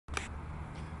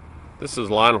This is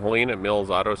Lon Helene at Mills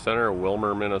Auto Center,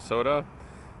 Willmar, Minnesota,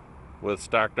 with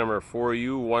stock number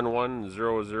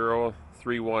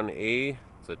 4U110031A.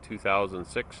 It's a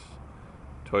 2006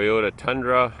 Toyota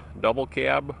Tundra double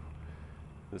cab.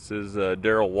 This is a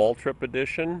Darrell Waltrip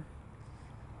edition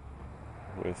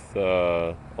with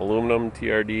aluminum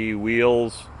TRD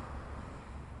wheels,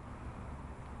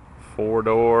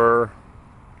 4-door.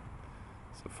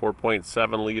 It's a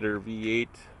 4.7 liter V8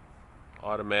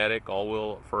 automatic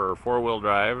all-wheel for 4-wheel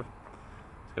drive.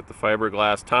 It's got the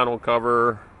fiberglass tonneau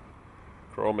cover,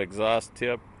 chrome exhaust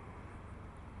tip,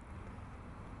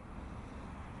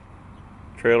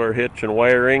 trailer hitch and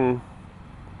wiring,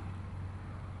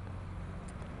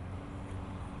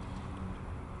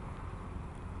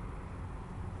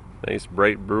 nice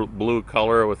bright blue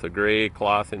color with a gray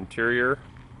cloth interior.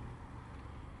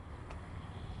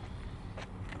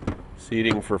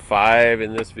 Seating for 5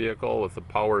 in this vehicle with a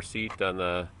power seat on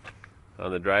the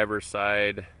driver's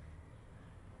side.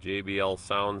 JBL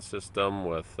sound system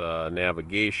with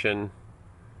navigation,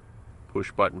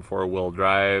 push button 4-wheel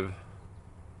drive.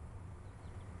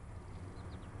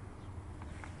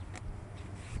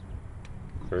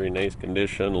 Very nice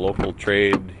condition, local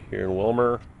trade here in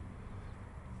Willmar.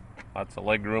 Lots of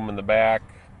leg room in the back.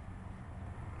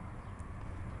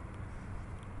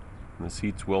 And the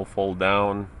seats will fold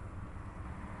down.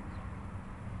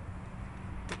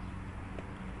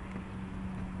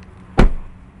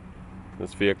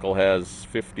 This vehicle has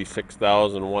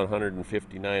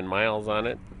 56,159 miles on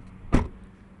it,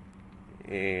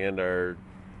 and our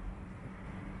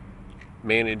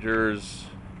managers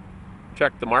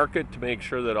check the market to make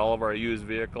sure that all of our used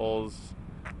vehicles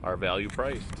are value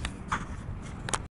priced.